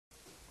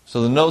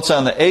So the notes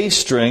on the A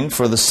string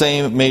for the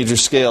same major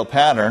scale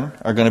pattern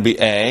are going to be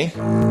A,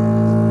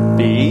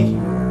 B,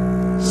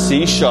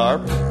 C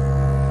sharp,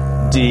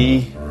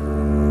 D,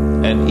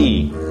 and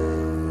E.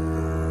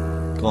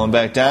 Going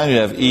back down, you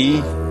have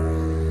E,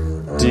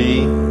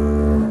 D,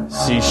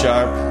 C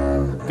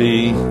sharp,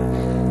 B,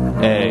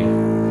 A.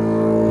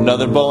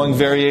 Another bowing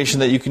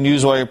variation that you can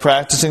use while you're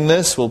practicing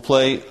this, we'll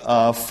play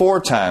 4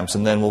 times,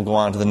 and then we'll go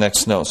on to the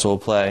next note. So we'll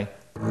play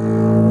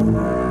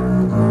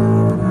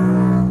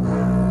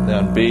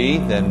down B,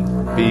 then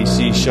B,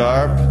 C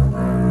sharp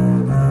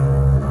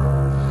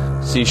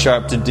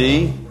to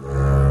D.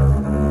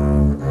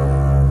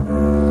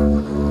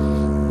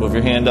 Move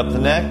your hand up the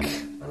neck,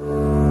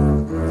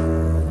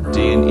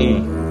 D and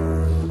E.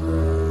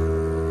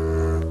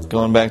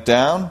 Going back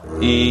down,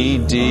 E,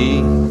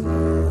 D,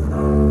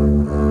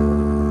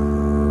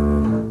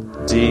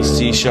 D,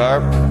 C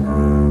sharp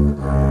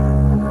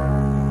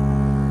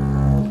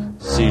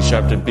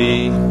to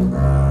B,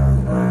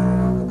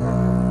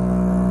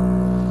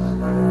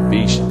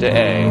 B to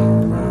A.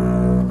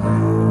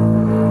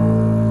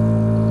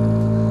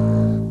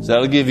 So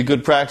that'll give you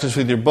good practice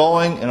with your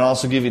bowing and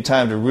also give you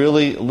time to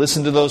really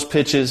listen to those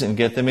pitches and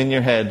get them in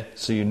your head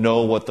so you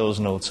know what those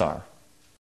notes are.